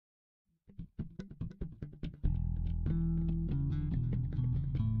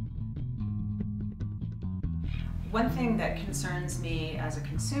One thing that concerns me as a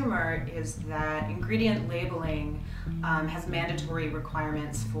consumer is that ingredient labeling has mandatory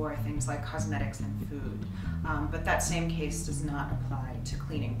requirements for things like cosmetics and food, but that same case does not apply to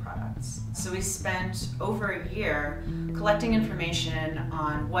cleaning products. So we spent over a year collecting information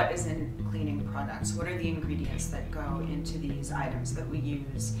on what is in cleaning products, what are the ingredients that go into these items that we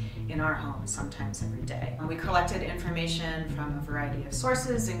use in our homes sometimes every day. We collected information from a variety of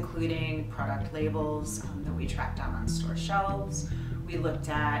sources, including product labels that we tracked down on store shelves. We looked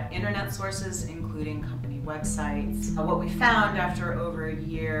at internet sources, including company websites. What we found after over a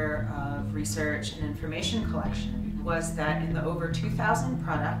year of research and information collection was that in the over 2,000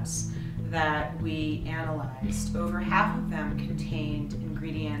 products that we analyzed, over half of them contained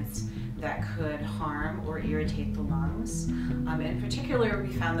ingredients that could harm or irritate the lungs. In particular,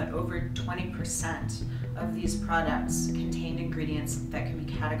 we found that over 20% of these products contained ingredients that can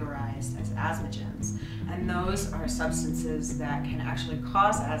be categorized as asthmagens, and those are substances that can actually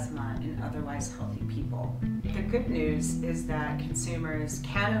cause asthma in otherwise healthy people. The good news is that consumers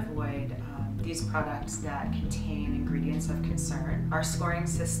can avoid these products that contain ingredients of concern. Our scoring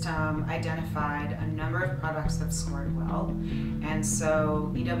system identified a number of products that scored well, and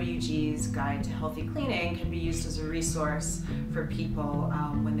so EWG's Guide to Healthy Cleaning can be used as a resource for people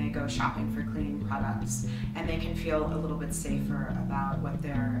when they go shopping for cleaning products, and they can feel a little bit safer about what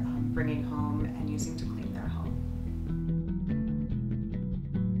they're bringing home and using to clean their